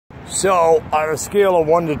So, on a scale of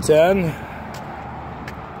 1 to 10,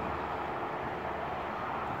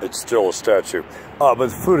 it's still a statue. But the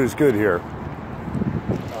food is good here.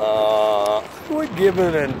 I would give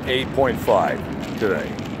it an 8.5 today.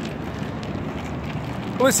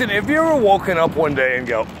 Listen, have you ever woken up one day and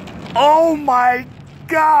go, oh my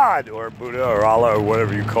God, or Buddha or Allah or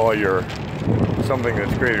whatever you call your something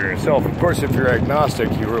that's greater than yourself. Of course, if you're agnostic,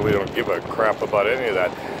 you really don't give a crap about any of that.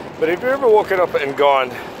 But have you ever woken up and gone,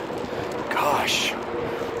 gosh,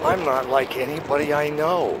 I'm not like anybody I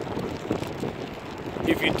know?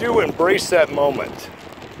 If you do, embrace that moment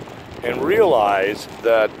and realize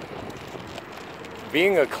that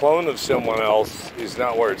being a clone of someone else is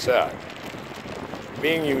not where it's at.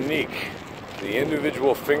 Being unique, the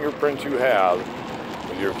individual fingerprint you have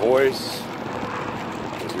with your voice,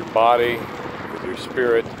 with your body, with your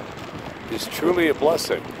spirit, is truly a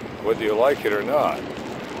blessing, whether you like it or not.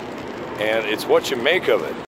 And it's what you make of it.